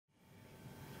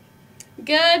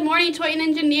Good morning, Toyton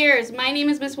Engineers. My name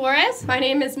is Ms. Juarez. My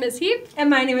name is Ms. Heap. And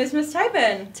my name is Ms.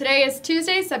 Tybin. Today is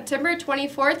Tuesday, September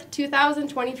 24th,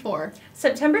 2024.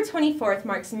 September 24th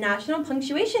marks National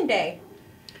Punctuation Day.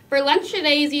 For lunch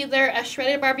today is either a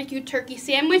shredded barbecue turkey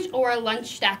sandwich or a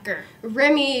lunch stacker.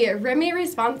 Remy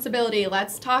responsibility.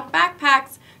 Let's talk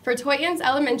backpacks. For Toyton's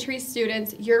elementary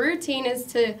students, your routine is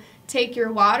to take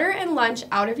your water and lunch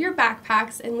out of your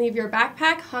backpacks and leave your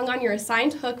backpack hung on your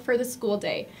assigned hook for the school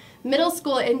day. Middle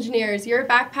school engineers, your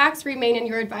backpacks remain in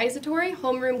your advisory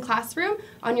homeroom classroom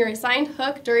on your assigned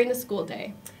hook during the school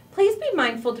day. Please be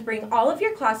mindful to bring all of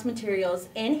your class materials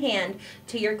in hand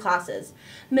to your classes.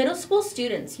 Middle school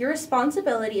students, your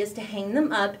responsibility is to hang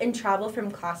them up and travel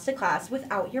from class to class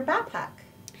without your backpack.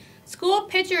 School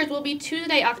pictures will be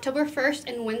Tuesday, October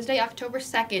 1st and Wednesday, October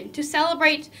 2nd. To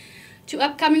celebrate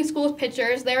upcoming school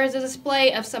pictures, there is a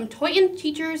display of some Toyton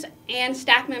teachers and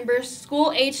staff members'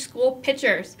 school-age school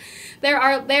pictures. They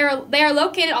are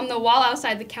located on the wall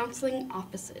outside the counseling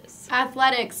offices.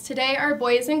 Athletics. Today, our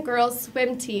boys and girls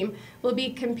swim team will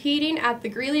be competing at the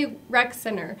Greeley Rec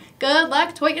Center. Good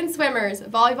luck, Toyton swimmers.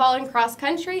 Volleyball and cross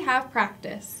country have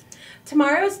practice.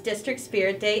 Tomorrow's District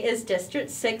Spirit Day is District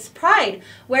 6 Pride.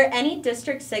 Wear any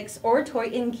District 6 or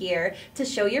Toyton gear to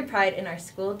show your pride in our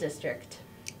school district.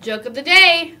 Joke of the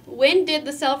day, when did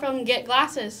the cell phone get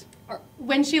glasses?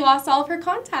 When she lost all of her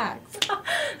contacts.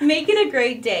 Make it a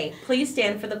great day. Please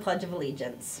stand for the Pledge of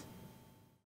Allegiance.